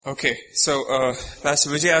Okay, so Pastor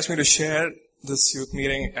Vijay asked me to share this youth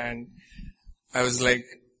meeting, and I was like,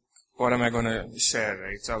 what am I going to share,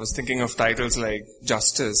 right? So I was thinking of titles like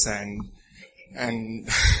justice and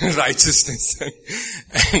righteousness,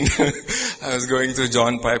 and I was going through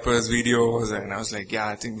John Piper's videos, and I was like, yeah,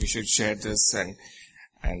 I think we should share this and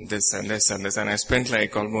this and this and this, and I spent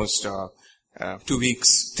like almost 2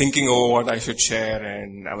 weeks thinking over what I should share,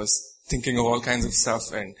 and I was thinking of all kinds of stuff,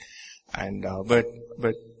 but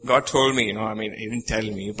God told me, he didn't tell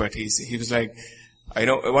me, but he was like,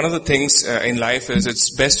 one of the things in life is it's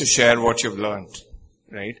best to share what you've learned,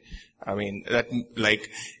 right?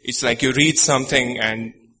 It's like you read something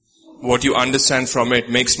and what you understand from it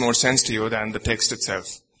makes more sense to you than the text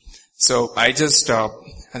itself. So I just, I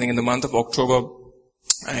think in the month of October,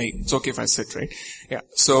 it's okay if I sit, right? Yeah.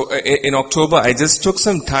 So in October, I just took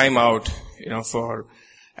some time out,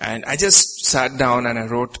 and I just sat down and I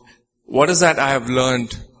wrote, what is that I have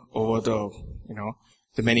learned over the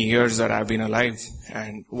many years that I've been alive?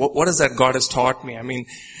 And what is that God has taught me?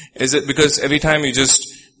 Is it because every time you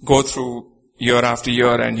just go through year after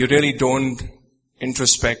year and you really don't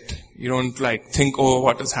introspect, you don't think over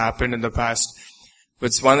what has happened in the past? But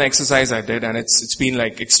it's one exercise I did, and it's been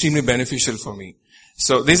extremely beneficial for me.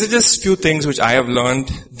 So these are just few things which I have learned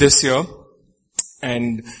this year.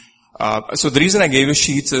 And so the reason I gave you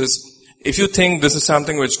sheets is, if you think this is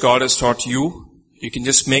something which God has taught you, you can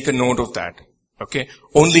just make a note of that. Okay?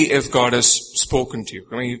 Only if God has spoken to you.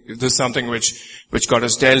 If there's something which God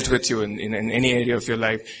has dealt with you in any area of your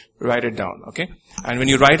life, write it down. Okay? And when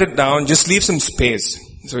you write it down, just leave some space.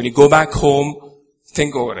 So when you go back home,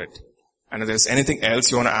 think over it. And if there's anything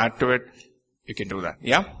else you want to add to it, you can do that.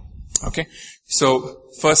 Yeah? Okay? So,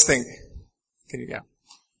 first thing,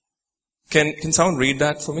 can someone read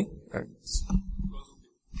that for me?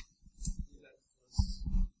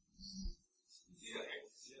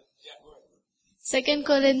 2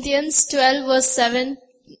 Corinthians 12 verse 7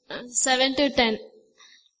 to 10.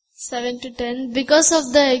 7 to 10. Because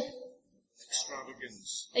of the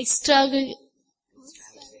extravagance.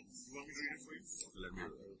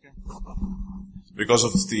 Because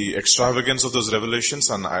of the extravagance of those revelations,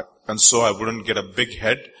 and so I wouldn't get a big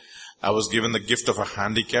head, I was given the gift of a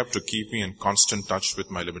handicap to keep me in constant touch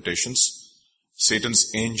with my limitations.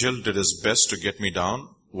 Satan's angel did his best to get me down.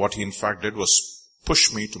 What he in fact did was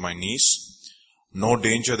push me to my knees. No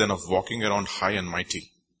danger then of walking around high and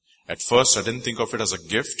mighty. At first I didn't think of it as a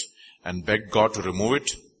gift and begged God to remove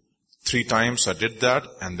it. 3 times I did that,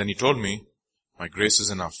 and then he told me, my grace is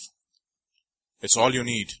enough. It's all you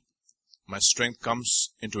need. My strength comes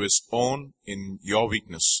into his own in your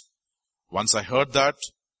weakness. Once I heard that,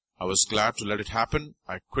 I was glad to let it happen.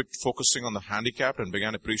 I quit focusing on the handicap and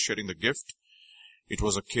began appreciating the gift. It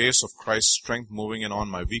was a case of Christ's strength moving in on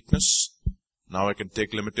my weakness. Now I can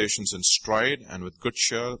take limitations in stride, and with good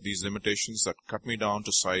cheer, these limitations that cut me down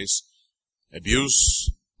to size, abuse,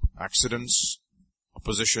 accidents,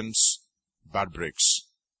 oppositions, bad breaks.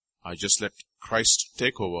 I just let Christ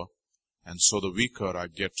take over, and so the weaker I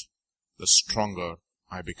get, the stronger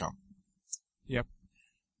I become. Yep.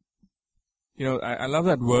 I love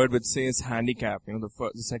that word which says handicap.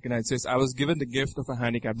 The second line says, I was given the gift of a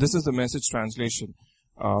handicap. This is the Message translation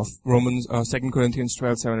of 2 Corinthians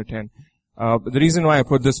 12, 7 to 10. The reason why I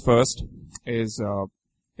put this first is,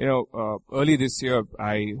 early this year,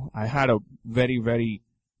 I had a very, very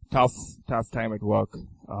tough time at work.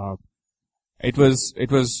 It was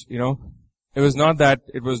not that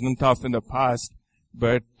it wasn't tough in the past,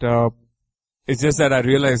 but, it's just that I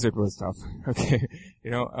realized it was tough. Okay.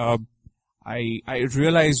 I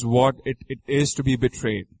realized what it is to be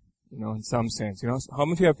betrayed, in some sense. How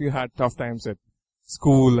many of you had tough times at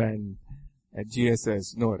school and at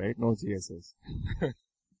GSS? No, right? No GSS.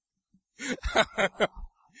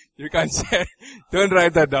 You can't say. Don't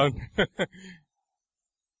write that down.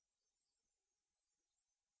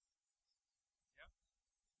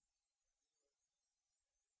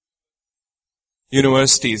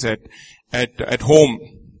 Universities at home.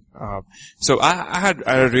 So I had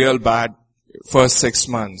a real bad first 6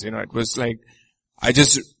 months. It was like,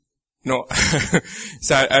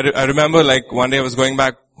 so I remember one day I was going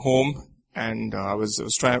back home, and I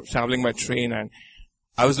was traveling by train, and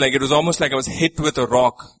I was it was almost like I was hit with a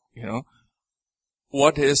rock,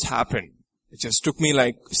 What has happened? It just took me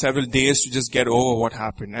several days to just get over what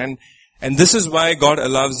happened. And this is why God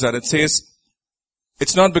allows that. It says,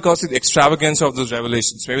 it's not because of the extravagance of those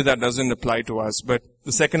revelations. Maybe that doesn't apply to us, but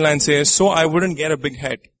the second line says, so I wouldn't get a big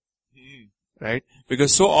head. Right?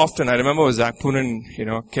 Because so often, I remember Zach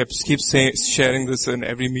Poonen, keeps sharing this in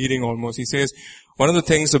every meeting almost. He says, one of the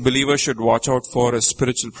things a believer should watch out for is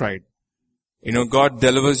spiritual pride. God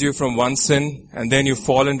delivers you from one sin and then you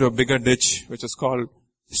fall into a bigger ditch, which is called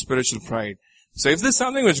spiritual pride. So if there's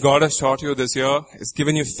something which God has taught you this year, it's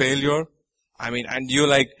given you failure, and you're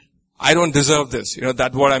like, I don't deserve this.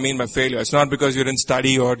 That's what I mean by failure. It's not because you didn't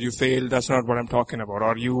study or you failed. That's not what I'm talking about.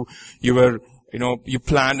 Or you were, you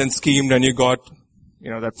planned and schemed and you got,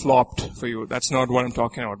 that flopped for you. That's not what I'm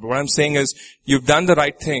talking about. But what I'm saying is, you've done the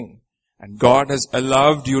right thing and God has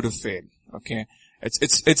allowed you to fail. Okay?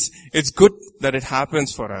 It's good that it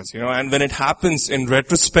happens for us, and when it happens in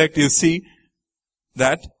retrospect, you see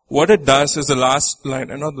that what it does is the last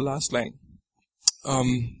line, and not the last line.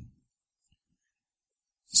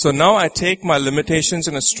 So now I take my limitations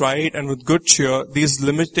in a stride and with good cheer, these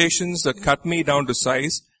limitations that cut me down to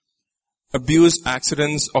size, abuse,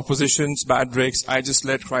 accidents, oppositions, bad breaks, I just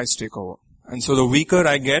let Christ take over. And so the weaker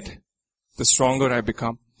I get, the stronger I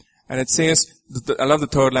become. And it says, I love the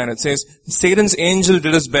third line, it says, Satan's angel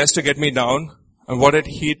did his best to get me down, and what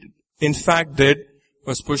he in fact did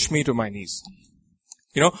was push me to my knees.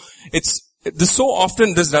 So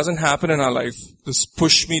often this doesn't happen in our life, this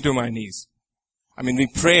push me to my knees. We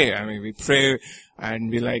pray and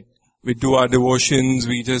we do our devotions,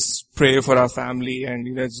 we just pray for our family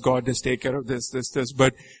and let God just take care of this,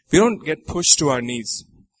 but we don't get pushed to our knees.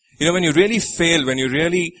 When you really fail, when you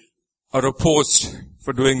really are opposed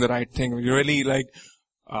for doing the right thing, when you really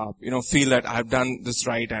feel that I've done this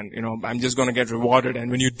right and, I'm just going to get rewarded,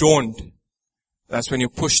 and when you don't, that's when you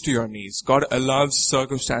push to your knees. God allows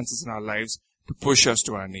circumstances in our lives to push us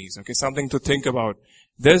to our knees. Okay, something to think about.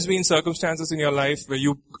 There's been circumstances in your life where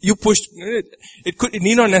you pushed, it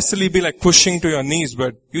need not necessarily be like pushing to your knees,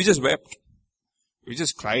 but you just wept. You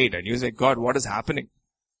just cried and you say, God, what is happening?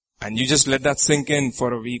 And you just let that sink in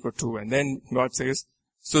for a week or two, and then God says,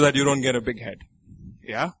 so that you don't get a big head.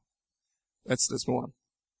 Yeah? Let's move on.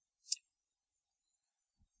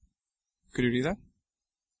 Could you read that?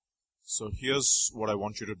 So here's what I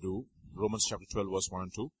want you to do. Romans chapter 12 verse 1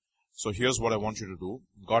 and 2. So here's what I want you to do.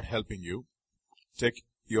 God helping you. Take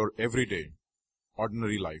your everyday,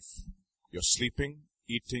 ordinary life. You're sleeping,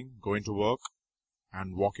 eating, going to work,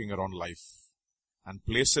 and walking around life. And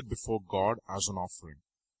place it before God as an offering.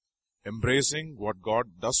 Embracing what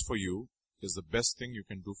God does for you is the best thing you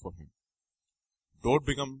can do for Him. Don't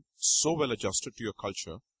become so well adjusted to your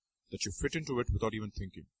culture that you fit into it without even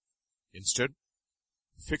thinking. Instead,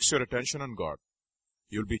 fix your attention on God.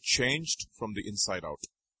 You'll be changed from the inside out.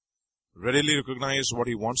 Readily recognize what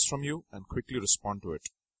He wants from you and quickly respond to it.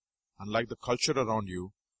 Unlike the culture around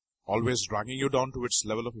you, always dragging you down to its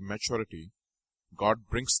level of immaturity, God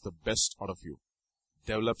brings the best out of you,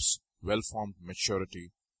 develops well-formed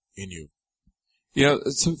maturity in you.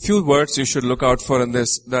 It's a few words you should look out for in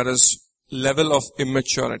this. That is level of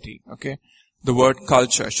immaturity. Okay, the word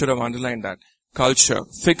culture. I should have underlined that. Culture.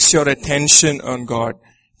 Fix your attention on God.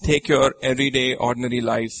 Take your everyday, ordinary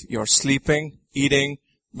life. You're sleeping, eating,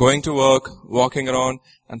 going to work, walking around,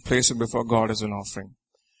 and place it before God as an offering.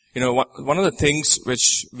 One of the things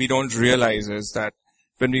which we don't realize is that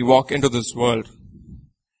when we walk into this world,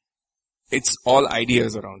 it's all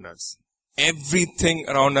ideas around us. Everything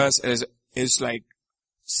around us is like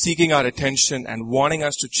seeking our attention and wanting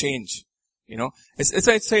us to change. It's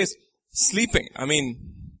like it says sleeping.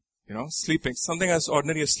 Sleeping. Something as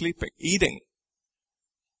ordinary as sleeping, eating,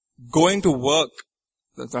 going to work.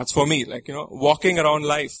 That's for me. Walking around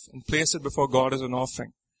life and place it before God as an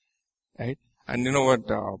offering, right? And you know what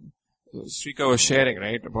Srika was sharing,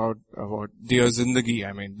 right, about Dear Zindagi.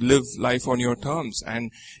 Live life on your terms.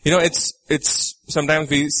 And it's sometimes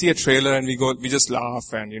we see a trailer and we just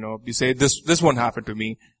laugh and we say this won't happen to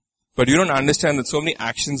me. But you don't understand that so many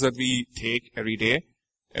actions that we take every day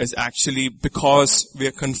is actually because we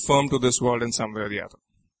are conformed to this world in some way or the other.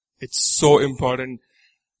 It's so important,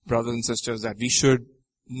 brothers and sisters, that we should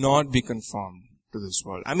not be conformed to this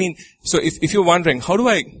world. So if you're wondering, how do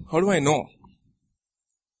I know?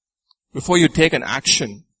 Before you take an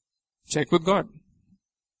action, check with God.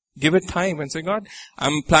 Give it time and say, God,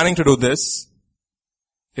 I'm planning to do this.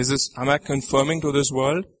 Am I conforming to this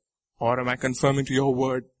world? Or am I conforming to your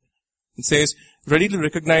word? It says, ready to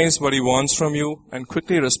recognize what He wants from you and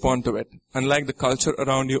quickly respond to it. Unlike the culture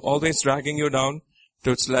around you, always dragging you down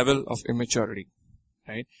to its level of immaturity.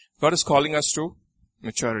 Right? God is calling us to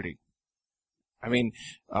maturity. I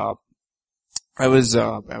was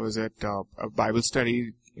at a Bible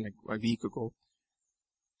study like a week ago.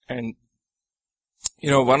 And,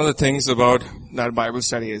 one of the things about that Bible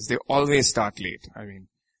study is they always start late.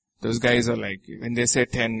 Those guys are like, when they say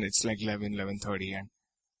 10, it's like 11, 11:30.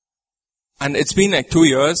 And it's been like 2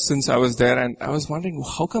 years since I was there, and I was wondering,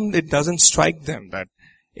 how come it doesn't strike them that,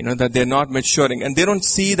 that they're not maturing. And they don't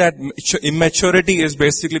see that immaturity is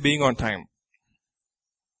basically being on time.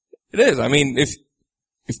 It is. I mean,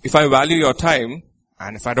 if I value your time,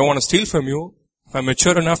 and if I don't want to steal from you, if I'm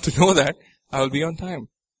mature enough to know that, I will be on time.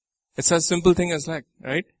 It's as simple thing as that,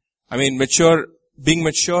 right? I mean, being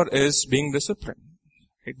mature is being disciplined.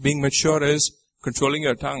 Right? Being mature is controlling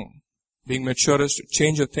your tongue. Being mature is to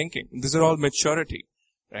change your thinking. These are all maturity,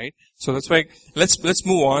 right? So that's why, let's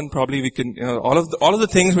move on. Probably we can, all of the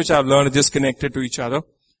things which I've learned are just connected to each other.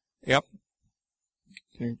 Yep.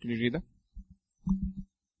 Can you read that?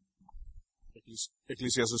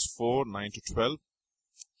 Ecclesiastes 4, 9 to 12.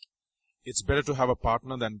 It's better to have a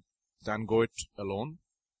partner than go it alone.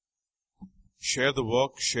 Share the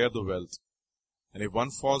work, share the wealth. And if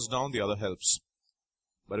one falls down, the other helps.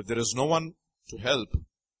 But if there is no one to help,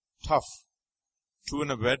 tough. Two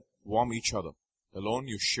in a bed, warm each other. Alone,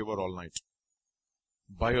 you shiver all night.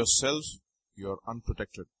 By yourself, you are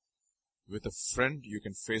unprotected. With a friend, you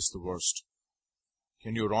can face the worst.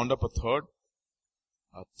 Can you round up a third?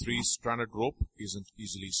 A three-stranded rope isn't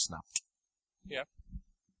easily snapped. Yeah.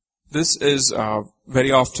 This is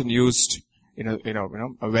very often used in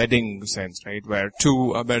a wedding sense, right? Where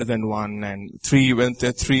two are better than one, and three, when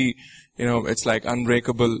they're three, it's like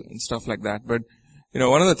unbreakable and stuff like that. But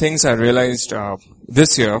one of the things I realized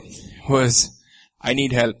this year was I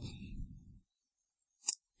need help.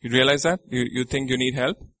 You realize that? You think you need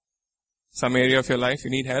help? Some area of your life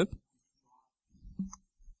you need help?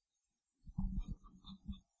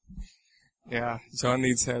 Yeah, John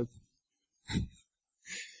needs help.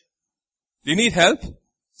 Do you need help?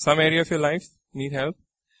 Some area of your life need help?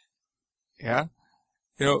 Yeah.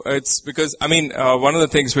 It's because, one of the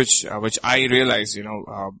things which I realized,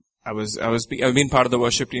 I've been part of the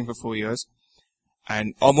worship team for 4 years,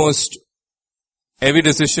 and almost every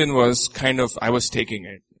decision was I was taking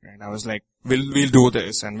it, and I was like, we'll do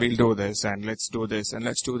this, and we'll do this, and let's do this, and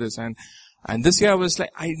let's do this, and this year I was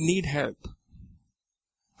like, I need help.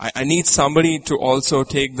 I need somebody to also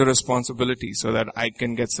take the responsibility so that I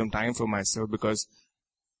can get some time for myself, because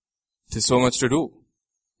there's so much to do,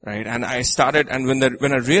 right? And I started, and when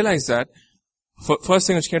I realized that, first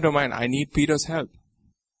thing which came to mind, I need Peter's help.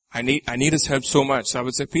 I need his help so much. So I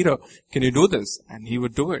would say, Peter, can you do this? And he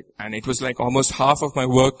would do it. And it was like almost half of my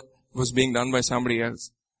work was being done by somebody else.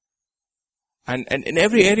 And in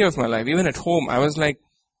every area of my life, even at home, I was like,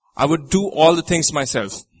 I would do all the things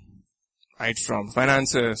myself. Right, from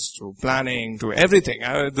finances to planning to everything.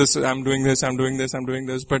 I'm doing this.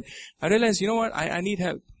 But I realized, what? I need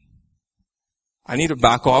help. I need to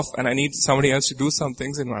back off, and I need somebody else to do some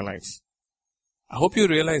things in my life. I hope you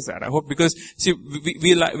realize that. I hope, because, see,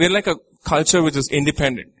 we're like a culture which is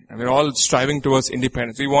independent. And we're all striving towards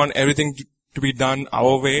independence. We want everything to be done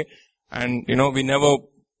our way, and, we never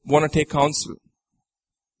want to take counsel.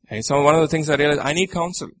 And so one of the things I realized, I need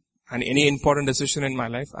counsel. And any important decision in my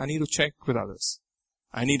life, I need to check with others.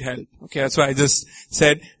 I need help. Okay, that's why I just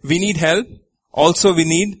said, we need help. Also, we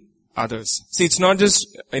need others. See, it's not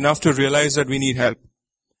just enough to realize that we need help.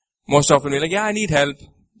 Most often we're like, yeah, I need help.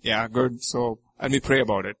 Yeah, good. So, and we pray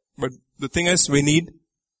about it. But the thing is, we need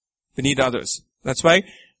others. That's why,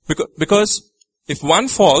 because if one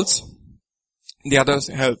falls, the other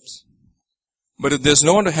helps. But if there's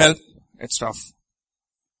no one to help, it's tough.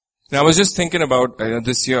 Now, I was just thinking about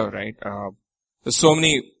this year, right? There's so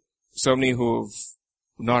many who've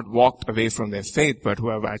not walked away from their faith, but who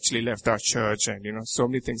have actually left our church, and so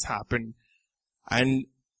many things happened. And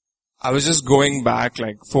I was just going back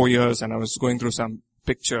like 4 years, and I was going through some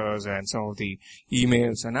pictures and some of the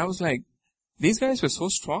emails, and I was like, these guys were so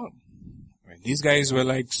strong. Right? These guys were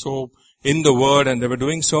like so in the word, and they were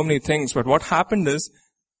doing so many things. But what happened is,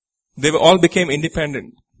 they all became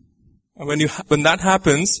independent. And when that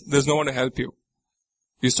happens, there's no one to help you.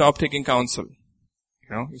 You stop taking counsel.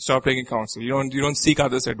 You stop taking counsel. You don't seek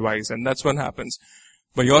others' advice, and that's what happens.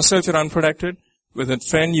 By yourself, you're unprotected. With a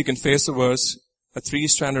friend, you can face the worst. A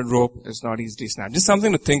three-stranded rope is not easily snapped. Just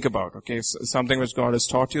something to think about, okay? Something which God has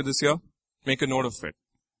taught you this year. Make a note of it.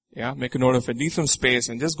 Yeah, make a note of it. Leave some space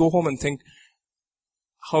and just go home and think,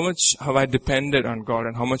 how much have I depended on God,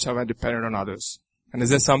 and how much have I depended on others? And is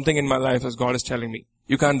there something in my life as God is telling me,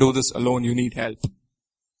 you can't do this alone, you need help?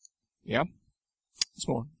 Yeah? Let's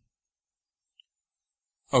move on.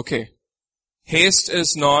 Okay. Haste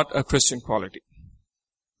is not a Christian quality.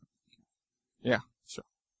 Yeah, sure.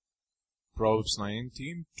 Proverbs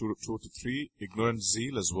 19, 2-3, ignorant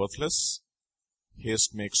zeal is worthless.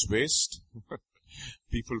 Haste makes waste.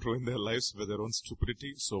 People ruin their lives with their own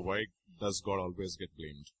stupidity, so why does God always get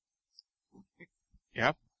blamed?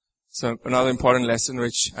 Yeah. So another important lesson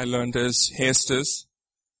which I learned is haste is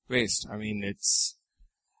waste. I mean,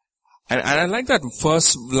 And I like that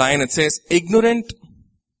first line. It says, ignorant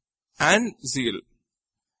and zeal.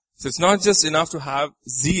 So it's not just enough to have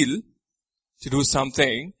zeal to do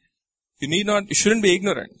something. You shouldn't be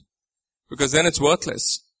ignorant, because then it's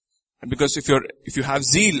worthless. And because if you have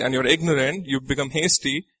zeal and you're ignorant, you become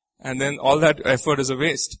hasty, and then all that effort is a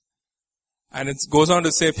waste. And it goes on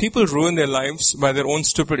to say, people ruin their lives by their own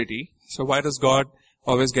stupidity. So why does God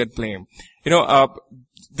always get blamed?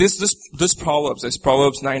 This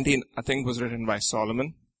Proverbs 19, I think was written by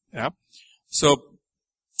Solomon. Yeah. So,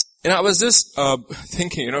 I was just,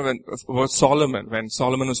 thinking, about Solomon, when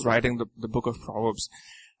Solomon was writing the book of Proverbs.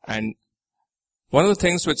 And one of the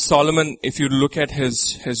things with Solomon, if you look at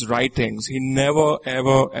his writings, he never,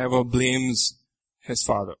 ever blames his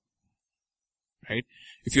father. Right?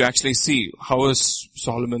 If you actually see, how was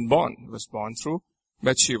Solomon born? He was born through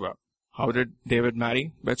Bathsheba. How did David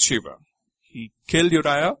marry Bathsheba? He killed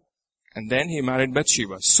Uriah, and then he married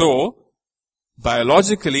Bathsheba. So,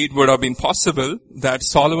 biologically, it would have been possible that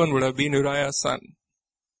Solomon would have been Uriah's son.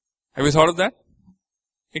 Have you thought of that?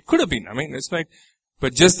 It could have been. It's like,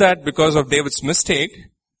 but just that because of David's mistake,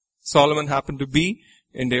 Solomon happened to be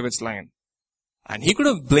in David's line. And he could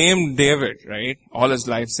have blamed David, right, all his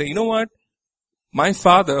life, say, you know what? My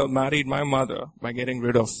father married my mother by getting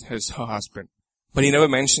rid of her husband. But he never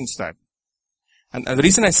mentions that. And the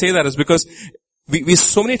reason I say that is because we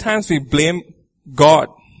so many times we blame God.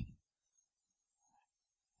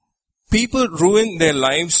 People ruin their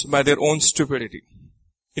lives by their own stupidity.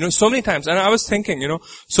 So many times, and I was thinking,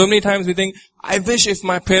 so many times we think, I wish if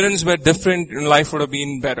my parents were different, life would have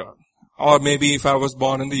been better. Or maybe if I was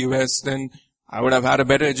born in the US, then I would have had a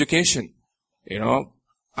better education.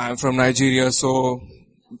 I'm from Nigeria, so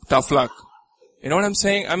tough luck. You know what I'm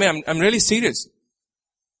saying? I'm really serious.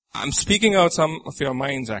 I'm speaking out some of your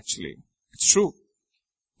minds actually. It's true.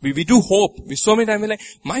 We do hope. So many times we're like,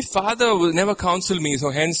 my father will never counsel me, so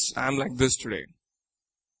hence I'm like this today.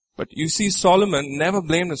 But you see, Solomon never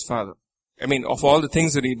blamed his father. Of all the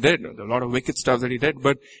things that he did, a lot of wicked stuff that he did,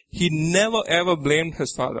 but he never ever blamed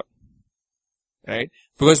his father. Right?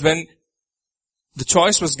 Because when the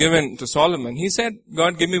choice was given to Solomon, he said,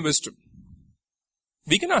 God, give me wisdom.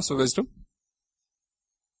 We can ask for wisdom.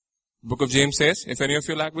 Book of James says, if any of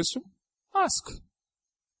you lack wisdom, ask.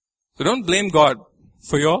 So don't blame God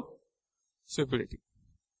for your stupidity.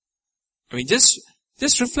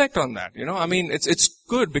 Just reflect on that, it's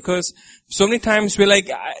good because so many times we're like,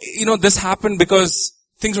 this happened because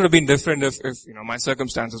things would have been different if my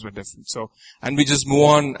circumstances were different. So, and we just move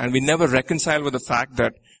on and we never reconcile with the fact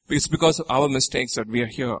that it's because of our mistakes that we are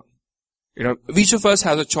here. Each of us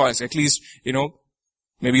has a choice, at least,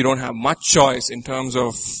 maybe you don't have much choice in terms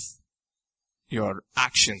of your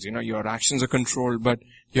actions, your actions are controlled, but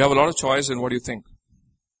you have a lot of choice in what you think.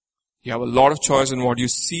 You have a lot of choice in what you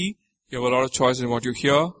see, you have a lot of choice in what you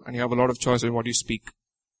hear, and you have a lot of choice in what you speak.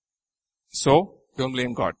 So, don't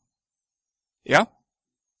blame God. Yeah?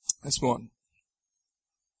 Let's move on.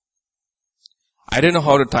 I didn't know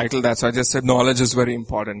how to title that, so I just said knowledge is very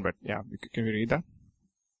important, but yeah, can we read that?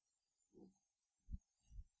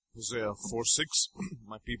 Hosea 4:6.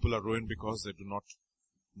 My people are ruined because they do not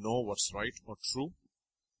know what's right or true.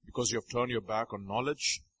 Because you have turned your back on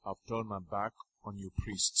knowledge, I've turned my back on you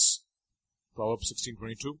priests. Proverbs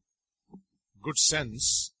 16:22. Good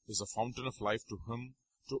sense is a fountain of life to him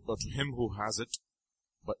who has it,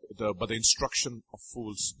 but the instruction of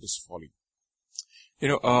fools is folly.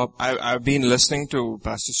 I've been listening to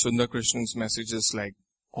Pastor Sundar Krishnan's messages like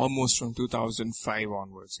almost from 2005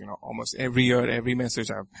 onwards. Almost every year, every message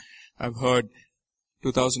I've heard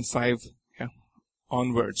 2005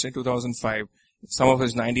 onwards. In 2005, some of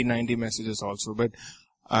his 1990 messages also. But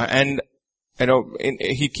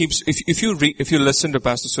he keeps. If you listen to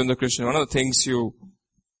Pastor Sundar Krishnan, one of the things you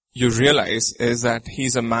realize is that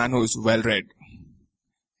he's a man who's well read.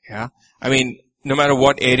 Yeah, no matter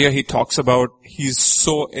what area he talks about, he's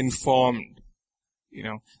so informed.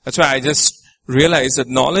 That's why I just realized that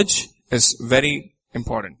knowledge is very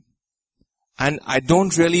important. And I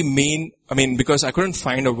don't really mean, because I couldn't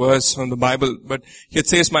find a verse from the Bible, but it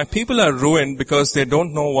says, my people are ruined because they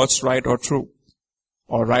don't know what's right or true,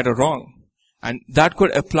 or right or wrong. And that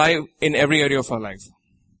could apply in every area of our life.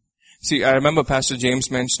 See, I remember Pastor James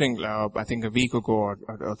mentioning, I think a week ago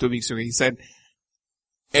or 2 weeks ago, he said,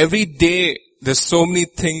 every day there's so many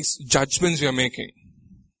things, judgments we are making.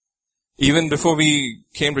 Even before we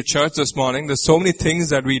came to church this morning, there's so many things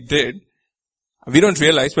that we did. We don't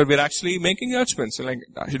realize, but we're actually making judgments. So like,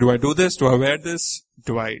 do I do this? Do I wear this?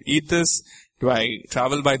 Do I eat this? Do I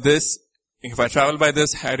travel by this? If I travel by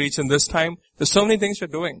this, I reach in this time. There's so many things we're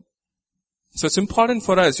doing. So it's important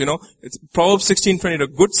for us, it's Proverbs 16:20, the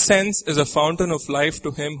good sense is a fountain of life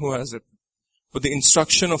to him who has it, but the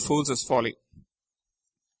instruction of fools is folly.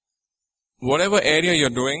 Whatever area you're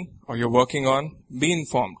doing or you're working on, be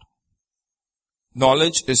informed.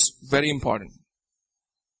 Knowledge is very important.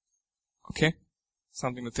 Okay?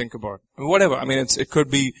 Something to think about. Whatever. I mean, it could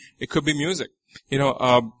be music.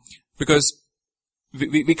 Because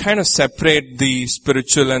we kind of separate the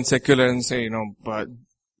spiritual and secular and say, but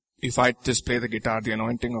if I just play the guitar, the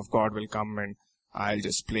anointing of God will come and I'll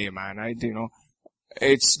just play, man.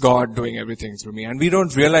 It's God doing everything through me. And we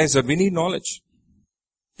don't realize that we need knowledge.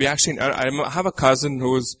 We actually, I have a cousin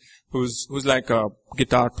who's like a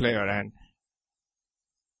guitar player, and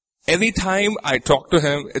every time I talk to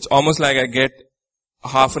him, it's almost like I get a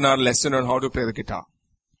half an hour lesson on how to play the guitar.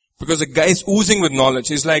 Because the guy is oozing with knowledge.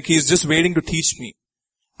 He's just waiting to teach me.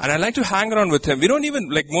 And I like to hang around with him. We don't even,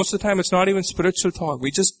 most of the time, it's not even spiritual talk. We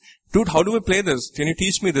just, dude, how do we play this? Can you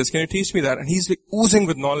teach me this? Can you teach me that? And he's oozing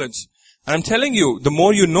with knowledge. And I'm telling you, the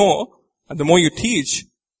more you know, and the more you teach,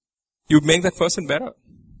 you make that person better.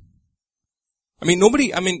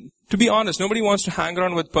 To be honest, nobody wants to hang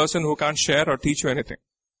around with a person who can't share or teach you anything.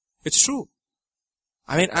 It's true.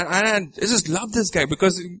 I just love this guy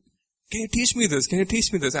because, can you teach me this? Can you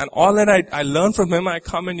teach me this? And all that I learn from him, I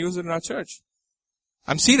come and use it in our church.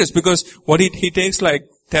 I'm serious because what he takes like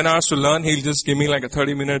 10 hours to learn, he'll just give me like a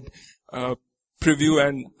 30-minute preview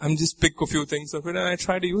and I'm just pick a few things of it and I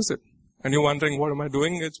try to use it. And you're wondering, what am I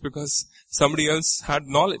doing? It's because somebody else had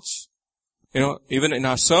knowledge. Even in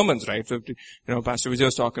our sermons, right? Pastor Vijay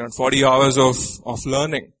was talking about 40 hours of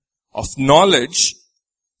learning, of knowledge,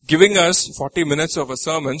 giving us 40 minutes of a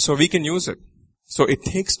sermon so we can use it. So it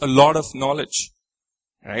takes a lot of knowledge,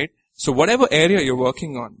 right? So whatever area you're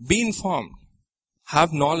working on, be informed,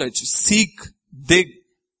 have knowledge, seek, dig,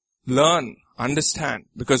 learn, understand.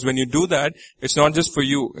 Because when you do that, it's not just for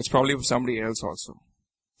you, it's probably for somebody else also.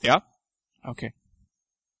 Yeah? Okay.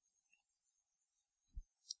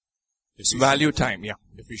 Value time, yeah.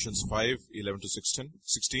 Ephesians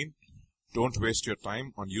 5:11-16. Don't waste your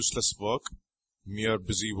time on useless work, mere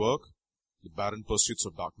busy work, the barren pursuits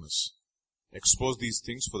of darkness. Expose these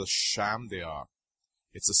things for the sham they are.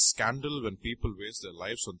 It's a scandal when people waste their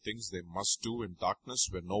lives on things they must do in darkness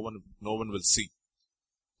where no one will see.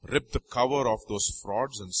 Rip the cover off those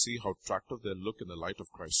frauds and see how attractive they look in the light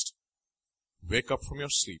of Christ. Wake up from your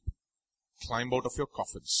sleep. Climb out of your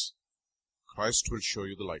coffins. Christ will show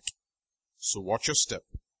you the light. So watch your step.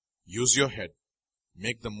 Use your head.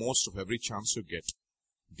 Make the most of every chance you get.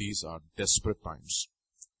 These are desperate times.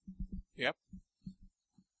 Yep.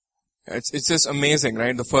 It's just amazing,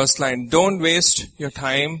 right? The first line, don't waste your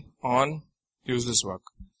time on useless work.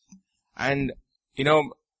 And,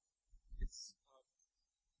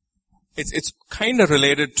 it's kind of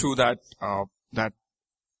related to that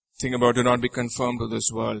thing about do not be conformed to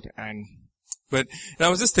this world. But I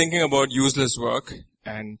was just thinking about useless work,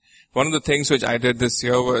 and one of the things which I did this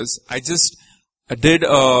year was I did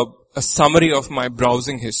a summary of my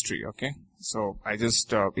browsing history, okay? So I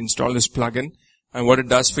just installed this plugin, and what it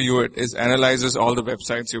does for you, it analyzes all the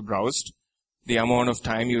websites you browsed, the amount of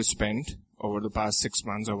time you spent over the past 6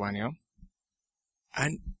 months or 1 year.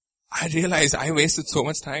 And I realized I wasted so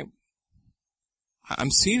much time.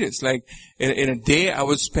 I'm serious. Like, in a day, I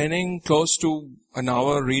was spending close to an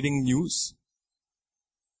hour reading news.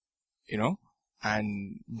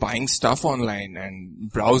 And buying stuff online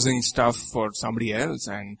and browsing stuff for somebody else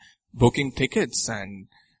and booking tickets and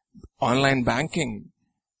online banking.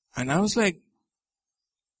 And I was like,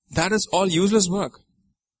 that is all useless work.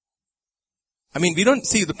 We don't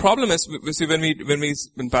see, the problem is,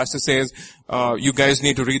 when pastor says, you guys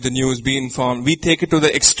need to read the news, be informed, we take it to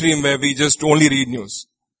the extreme where we just only read news.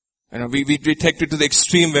 We take it to the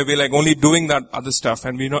extreme where we're like only doing that other stuff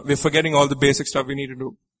and we're forgetting all the basic stuff we need to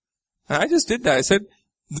do. And I just did that. I said,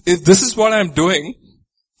 if this is what I'm doing,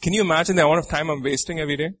 can you imagine the amount of time I'm wasting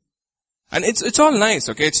every day? And it's all nice,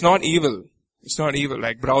 okay? It's not evil. It's not evil.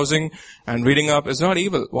 Like browsing and reading up is not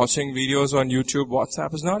evil. Watching videos on YouTube,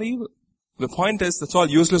 WhatsApp is not evil. The point is, that's all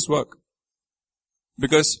useless work.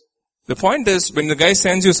 Because the point is, when the guy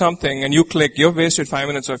sends you something and you click, you've wasted 5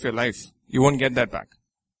 minutes of your life. You won't get that back.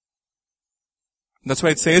 That's why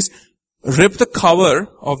it says, rip the cover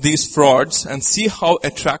of these frauds and see how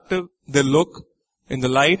attractive they look in the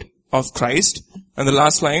light of Christ. And the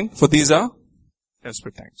last line, for these are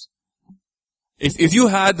desperate times. If you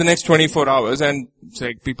had the next 24 hours and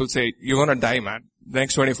people say, you're gonna die, man, the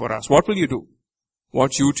next 24 hours, what will you do?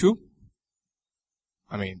 Watch YouTube?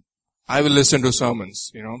 I will listen to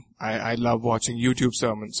sermons, I love watching YouTube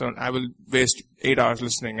sermons. So I will waste 8 hours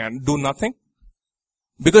listening and do nothing.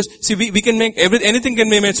 Because, see, we can make, anything can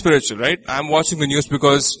be made spiritual, right? I'm watching the news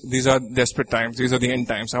because these are desperate times. These are the end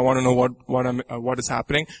times. I want to know what is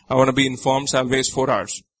happening. I want to be informed, so I'll waste 4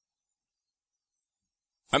 hours.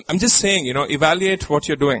 I'm just saying, evaluate what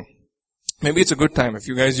you're doing. Maybe it's a good time. If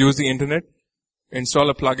you guys use the internet, install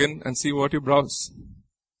a plugin and see what you browse.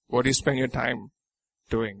 What do you spend your time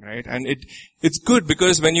doing, right? And it's good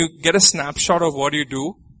because when you get a snapshot of what you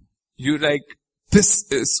do, you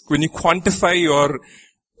this is, when you quantify your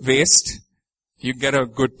waste, you get a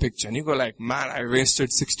good picture. And you go like, man, I wasted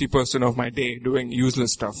 60% of my day doing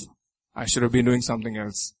useless stuff. I should have been doing something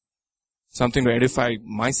else. Something to edify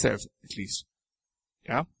myself, at least.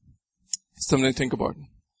 Yeah? Something to think about.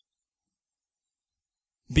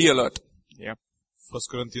 Be alert. Yeah. 1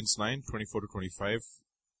 Corinthians 9, 24 to 25.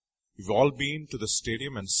 We've all been to the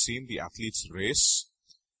stadium and seen the athletes race.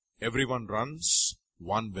 Everyone runs,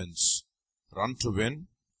 one wins. Run to win.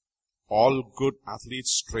 All good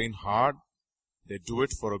athletes train hard. They do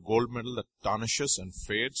it for a gold medal that tarnishes and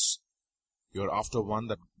fades. You're after one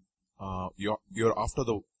that, you're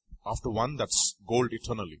after one that's gold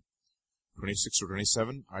eternally. 26 to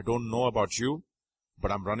 27. I don't know about you,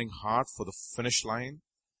 but I'm running hard for the finish line.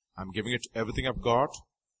 I'm giving it everything I've got.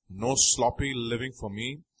 No sloppy living for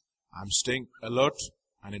me. I'm staying alert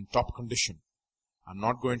and in top condition. I'm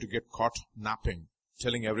not going to get caught napping,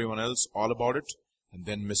 telling everyone else all about it, and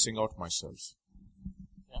then missing out myself.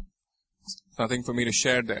 Yeah. Nothing for me to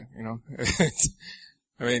share there,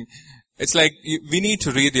 I mean, it's like, we need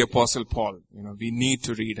to read the Apostle Paul. We need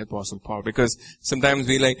to read Apostle Paul because sometimes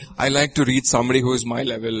I like to read somebody who is my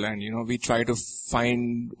level and, we try to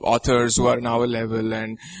find authors who are in our level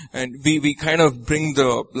and we kind of bring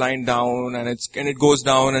the line down and it goes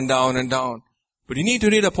down and down and down. But you need to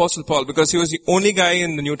read Apostle Paul because he was the only guy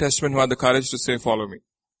in the New Testament who had the courage to say, follow me.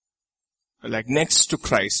 Like next to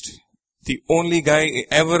Christ. The only guy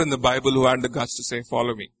ever in the Bible who had the guts to say,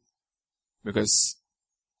 follow me. Because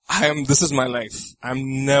this is my life.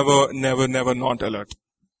 I'm never not alert.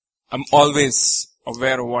 I'm always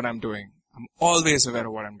aware of what I'm doing. I'm always aware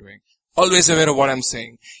of what I'm doing. Always aware of what I'm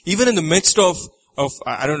saying. Even in the midst of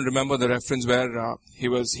I don't remember the reference where,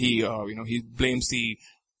 he blames the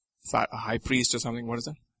high priest or something. What is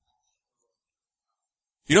that?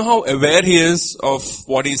 You know how aware he is of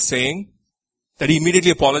what he's saying? That he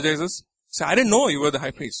immediately apologizes? So I didn't know you were the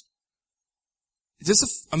high priest. It's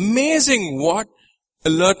just amazing what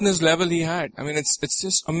alertness level he had. I mean, it's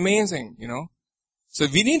just amazing, So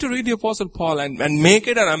we need to read the Apostle Paul and make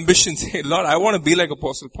it our ambition. Say, Lord, I want to be like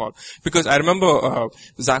Apostle Paul. Because I remember,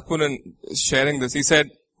 Zach Pullen sharing this. He said,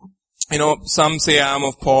 some say I'm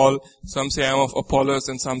of Paul, some say I'm of Apollos,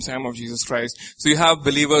 and some say I'm of Jesus Christ. So you have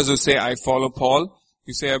believers who say, I follow Paul.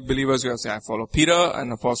 You say believers who say, I follow Peter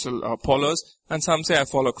and Apostle Apollos, and some say, I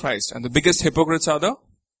follow Christ. And the biggest hypocrites are the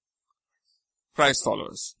Christ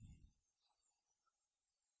followers.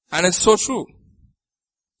 And it's so true.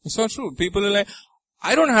 It's so true. People are like,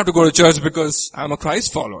 I don't have to go to church because I'm a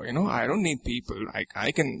Christ follower, I don't need people.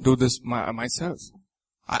 I can do this myself.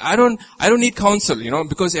 I don't need counsel,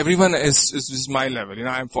 because everyone is my level,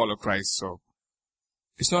 I follow Christ, so.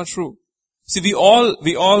 It's not true. See, we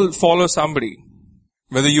all follow somebody,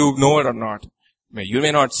 whether you know it or not. You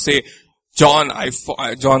may not say, John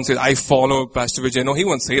says, I follow Pastor Vijay. No, he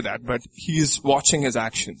won't say that, but he's watching his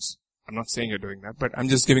actions. I'm not saying you're doing that, but I'm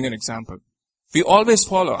just giving an example. We always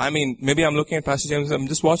follow. I mean, maybe I'm looking at Pastor James, I'm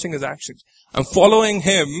just watching his actions. I'm following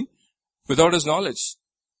him without his knowledge.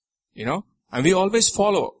 And we always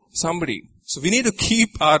follow somebody. So we need to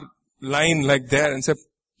keep our line like there and say,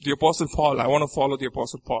 the Apostle Paul, I want to follow the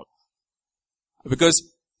Apostle Paul. Because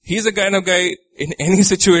he's the kind of guy, in any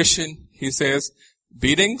situation, he says,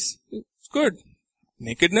 beatings, it's good.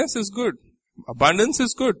 Nakedness is good. Abundance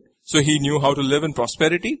is good. So he knew how to live in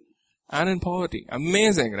prosperity and in poverty.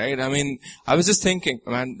 Amazing, right? I mean, I was just thinking,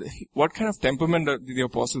 man, what kind of temperament did the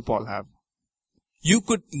Apostle Paul have? You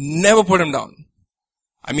could never put him down.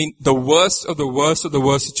 I mean, the worst of the worst of the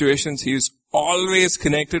worst situations, he is always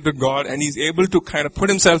connected to God and he's able to kind of put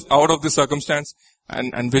himself out of the circumstance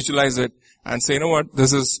and visualize it and say, you know what,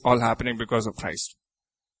 this is all happening because of Christ.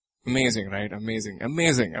 Amazing, right? Amazing.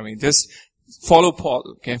 I mean, just follow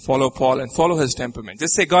Paul, okay? Follow Paul and follow his temperament.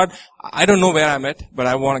 Just say, God, I don't know where I'm at, but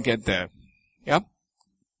I want to get there. Yeah?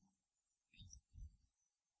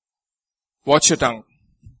 Watch your tongue.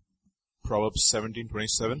 Proverbs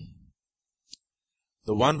 17:27.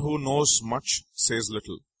 The one who knows much says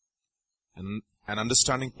little, and an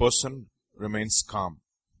understanding person remains calm.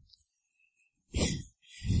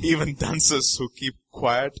 Even dunces who keep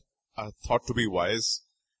quiet are thought to be wise.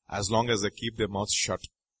 As long as they keep their mouths shut,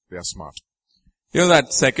 they are smart.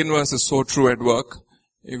 That second verse is so true at work.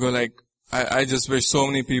 You go like, I just wish so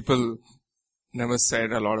many people never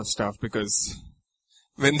said a lot of stuff, because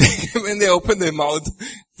when they open their mouth,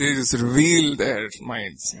 they just reveal their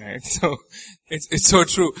minds, right? So, it's so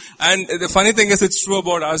true. And the funny thing is, it's true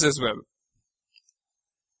about us as well.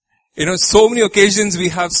 So many occasions we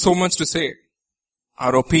have so much to say.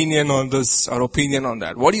 Our opinion on this, our opinion on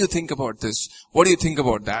that. What do you think about this? What do you think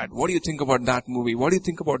about that? What do you think about that movie? What do you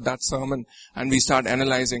think about that sermon? And we start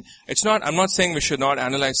analyzing. I'm not saying we should not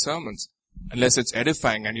analyze sermons, unless it's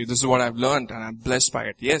edifying and this is what I've learned and I'm blessed by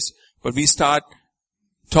it. Yes, but we start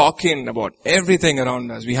talking about everything around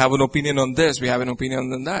us. We have an opinion on this, we have an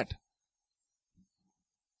opinion on that.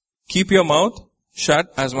 Keep your mouth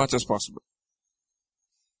shut as much as possible.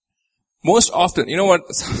 Most often,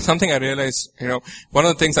 something I realized, one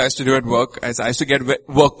of the things I used to do at work is I used to get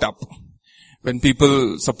worked up. When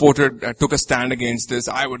people took a stand against this,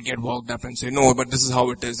 I would get worked up and say, no, but this is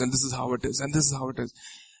how it is, and this is how it is, and this is how it is.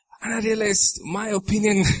 And I realized my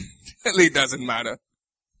opinion really doesn't matter.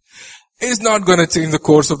 It's not going to change the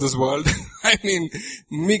course of this world. I mean,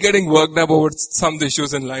 me getting worked up over some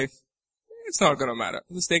issues in life, it's not going to matter.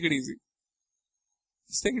 Just take it easy.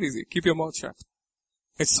 Just take it easy. Keep your mouth shut.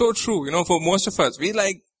 It's so true, for most of us. We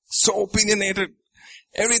so opinionated.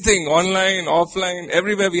 Everything, online, offline,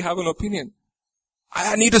 everywhere we have an opinion.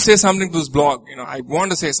 I need to say something to this blog. I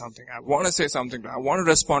want to say something. I want to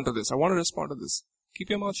respond to this. Keep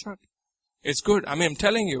your mouth shut. It's good. I'm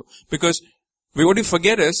telling you. Because what you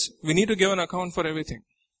forget is, we need to give an account for everything.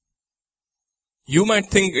 You might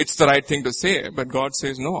think it's the right thing to say, but God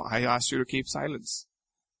says, no, I asked you to keep silence.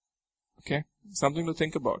 Okay? Something to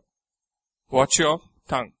think about. Watch your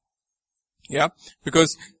tongue. Yeah?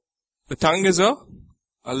 Because the tongue is a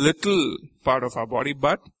little part of our body,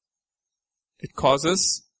 but it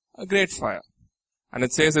causes a great fire. And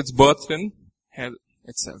it says it's birthed in hell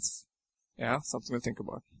itself. Yeah? Something to think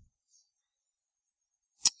about.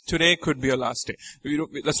 Today could be a last day.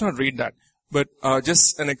 Let's not read that. But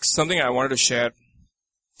just something I wanted to share,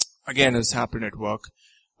 again, has happened at work,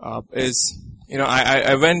 I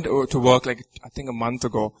went to work I think a month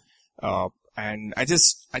ago, and I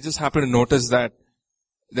just happened to notice that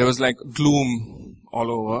there was gloom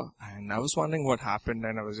all over, and I was wondering what happened,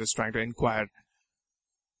 and I was just trying to inquire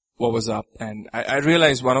what was up, and I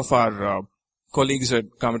realized one of our colleagues had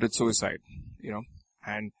committed suicide,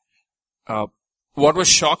 and what was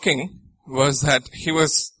shocking was that he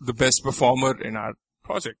was the best performer in our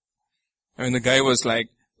project. The guy was a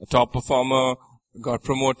top performer, got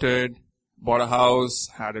promoted, bought a house,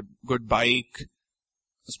 had a good bike,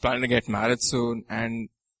 was planning to get married soon, and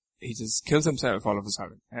he just kills himself all of a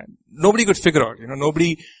sudden. And nobody could figure out,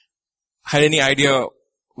 nobody had any idea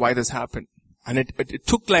why this happened. And it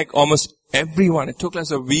took almost everyone, it took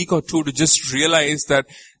a week or two to just realize that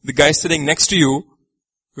the guy sitting next to you,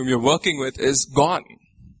 whom you're working with, is gone.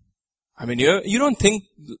 You don't think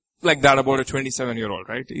like that about a 27-year-old,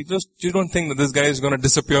 right? You don't think that this guy is going to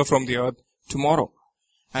disappear from the earth tomorrow.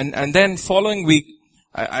 And then following week,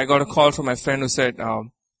 I got a call from my friend who said,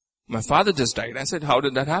 my father just died. I said, how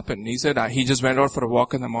did that happen? He said, he just went out for a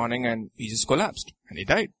walk in the morning and he just collapsed and he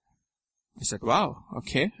died. I said, wow,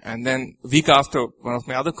 okay. And then a week after, one of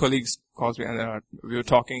my other colleagues calls me and we were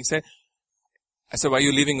talking. I said, why are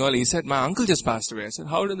you leaving early? He said, my uncle just passed away. I said,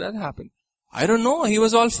 how did that happen? I don't know. He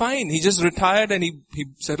was all fine. He just retired and he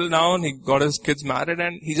settled down. He got his kids married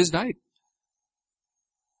and he just died.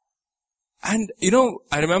 And,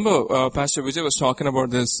 I remember Pastor Vijay was talking about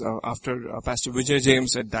this after Pastor Vijay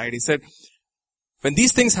James had died. He said, when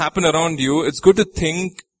these things happen around you, it's good to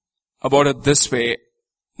think about it this way,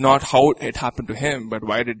 not how it happened to him, but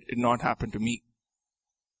why did it not happen to me?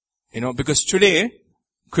 Because today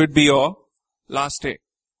could be your last day.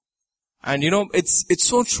 And it's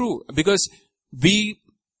so true, because we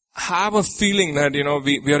have a feeling that,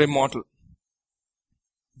 we are immortal.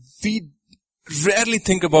 We rarely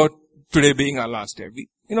think about today being our last day.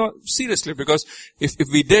 Seriously, because if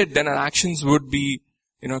we did, then our actions would be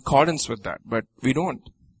in accordance with that, but we don't.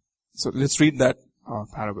 So let's read that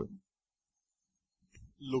parable.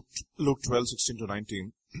 Luke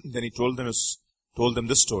 12:16-19. Then he told them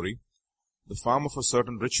this story. The farm of a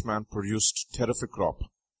certain rich man produced a terrific crop.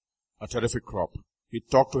 He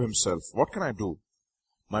talked to himself, what can I do?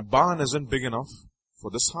 My barn isn't big enough for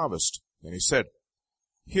this harvest. Then he said,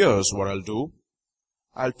 here's what I'll do.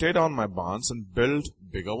 I'll tear down my barns and build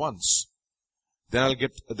bigger ones. Then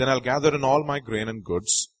I'll gather in all my grain and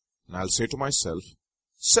goods, and I'll say to myself,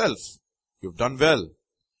 Self, you've done well.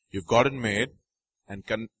 You've got it made and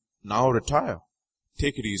can now retire.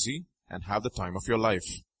 Take it easy and have the time of your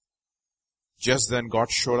life. Just then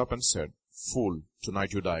God showed up and said, Fool,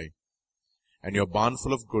 tonight you die. and your barn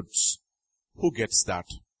full of goods. Who gets that?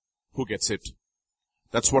 Who gets it?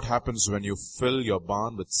 That's what happens when you fill your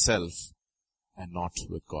barn with self and not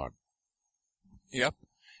with God. Yep.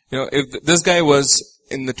 If this guy was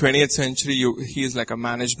in the 20th century, he is like a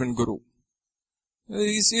management guru.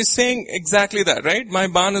 He's saying exactly that, right? My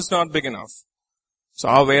barn is not big enough. So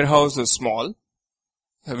our warehouse is small.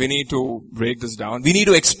 We need to break this down. We need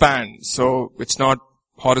to expand. So it's not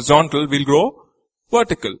horizontal, we'll grow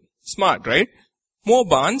vertical. Smart, right? More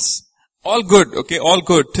barns. All good, okay? All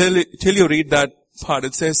good. Till you read that part.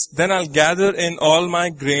 It says, then I'll gather in all my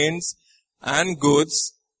grains and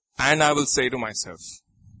goods and I will say to myself,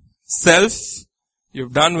 self,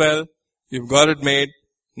 you've done well. You've got it made.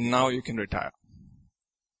 Now you can retire.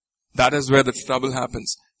 That is where the trouble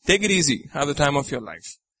happens. Take it easy. Have the time of your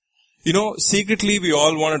life. Secretly we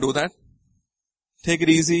all want to do that. Take it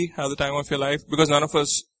easy. Have the time of your life. Because none of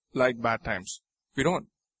us like bad times. We don't.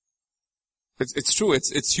 It's true.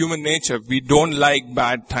 It's human nature. We don't like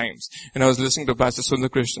bad times. And I was listening to Pastor Sundar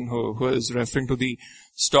Krishnan who is referring to the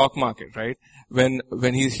stock market, right? When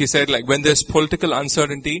he said like when there's political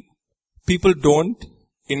uncertainty, people don't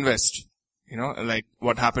invest. Like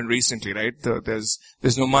what happened recently, right?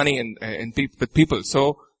 There's no money with people.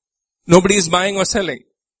 So nobody is buying or selling.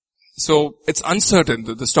 So it's uncertain.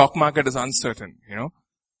 The stock market is uncertain,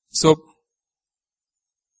 So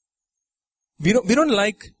we don't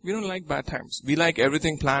like bad times. We like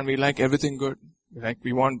everything planned. We like everything good.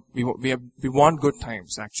 We want good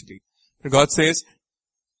times actually. But God says,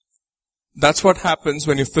 that's what happens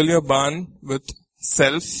when you fill your barn with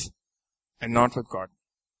self and not with God.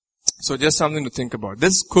 So just something to think about.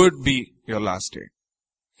 This could be your last day.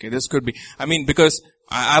 Okay, this could be. Because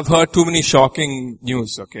I've heard too many shocking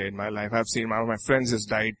news, okay, in my life. I've seen one of my friends just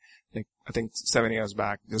died, like, I think 7 years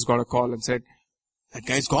back. Just got a call and said, that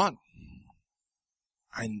guy's gone.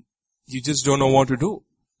 And you just don't know what to do.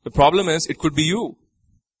 The problem is, it could be you.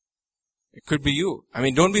 It could be you.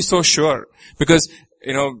 Don't be so sure. Because,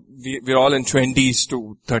 we're all in 20s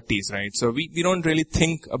to 30s, right? So we don't really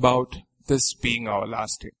think about this being our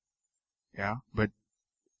last day. Yeah, but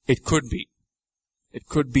it could be. It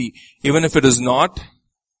could be. Even if it is not,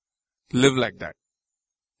 live like that.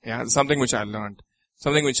 Yeah, something which I learned.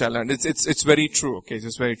 It's very true, okay? It's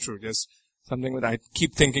just very true. Just something that I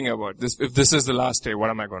keep thinking about. If this is the last day, what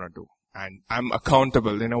am I gonna do? And I'm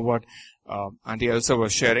accountable. You know what, Auntie Elsa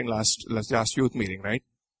was sharing last youth meeting, right?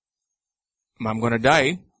 I'm gonna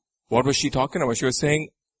die. What was she talking about? She was saying,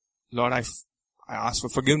 Lord, I ask for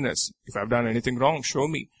forgiveness. If I've done anything wrong, show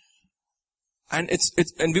me. And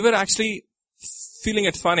and we were actually feeling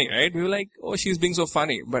it funny, right? We were like, oh, she's being so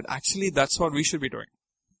funny. But actually, that's what we should be doing.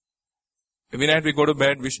 Every night we go to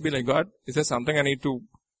bed, we should be like, God, is there something I need to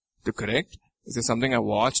correct? Is there something I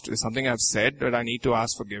watched? Is there something I've said that I need to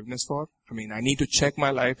ask forgiveness for? I need to check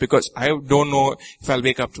my life because I don't know if I'll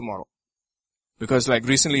wake up tomorrow. Because like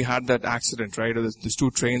recently had that accident, right? There's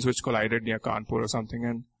two trains which collided near Kanpur or something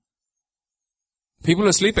and people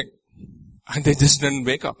are sleeping. And they just didn't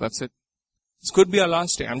wake up. That's it. This could be our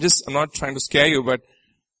last day. I'm not trying to scare you, but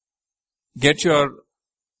get your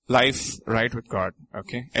life right with God,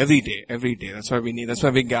 okay? Every day. That's why we need, that's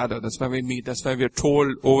why we gather, that's why we meet, that's why we are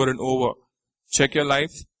told over and over. Check your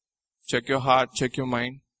life, check your heart, check your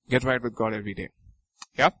mind, get right with God every day.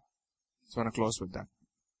 Yep? Just want to close with that.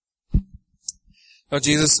 Lord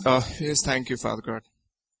Jesus, yes, thank you, Father God.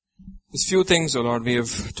 There's few things, oh Lord, we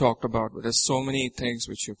have talked about, but there's so many things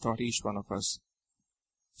which you've taught each one of us.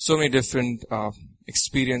 So many different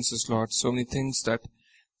experiences, Lord. So many things that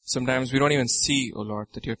sometimes we don't even see, oh Lord,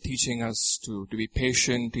 that you're teaching us to be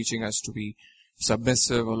patient, teaching us to be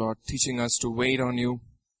submissive, oh Lord, teaching us to wait on you.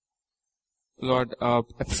 Lord, I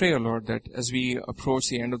pray, oh Lord, that as we approach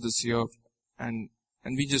the end of this year and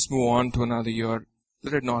we just move on to another year,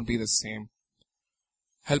 let it not be the same.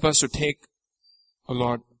 Help us to take, oh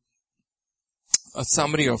Lord, a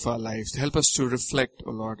summary of our lives. Help us to reflect,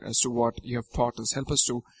 O Lord, as to what you have taught us. Help us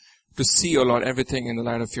to see, O Lord, everything in the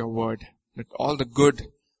light of your word. That all the good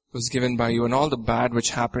was given by you and all the bad which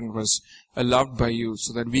happened was allowed by you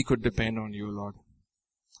so that we could depend on you, Lord.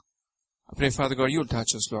 I pray, Father God, you'll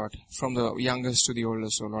touch us, Lord, from the youngest to the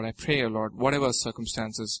oldest, O Lord. I pray, O Lord, whatever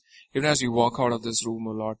circumstances, even as we walk out of this room,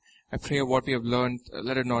 O Lord, I pray what we have learned,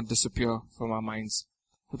 let it not disappear from our minds.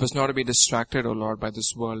 Help us not to be distracted, O Lord, by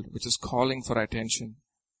this world which is calling for our attention.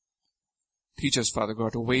 Teach us, Father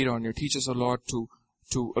God, to wait on you. Teach us, O Lord, to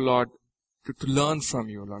learn from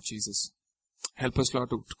you, Lord Jesus. Help us,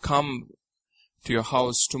 Lord, to come to your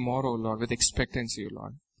house tomorrow, Lord, with expectancy, O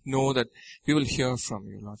Lord. Know that we will hear from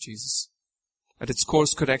you, Lord Jesus. That it's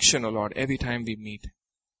course correction, O Lord, every time we meet.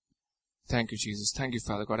 Thank you, Jesus. Thank you,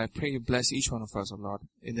 Father God. I pray you bless each one of us, O Lord,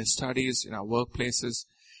 in the studies, in our workplaces.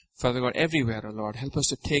 Father God, everywhere, O Lord. Help us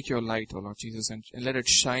to take your light, O Lord Jesus, and let it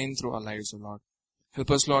shine through our lives, O Lord.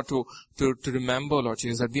 Help us, Lord, to remember, Lord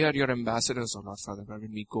Jesus, that we are your ambassadors, O Lord, Father God,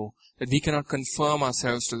 when we go. That we cannot conform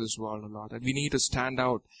ourselves to this world, O Lord. That we need to stand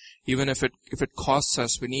out. Even if it costs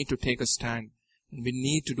us, we need to take a stand. And we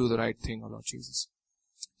need to do the right thing, O Lord Jesus.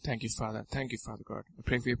 Thank you, Father. Thank you, Father God. I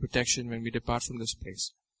pray for your protection when we depart from this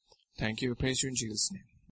place. Thank you. We praise you in Jesus' name.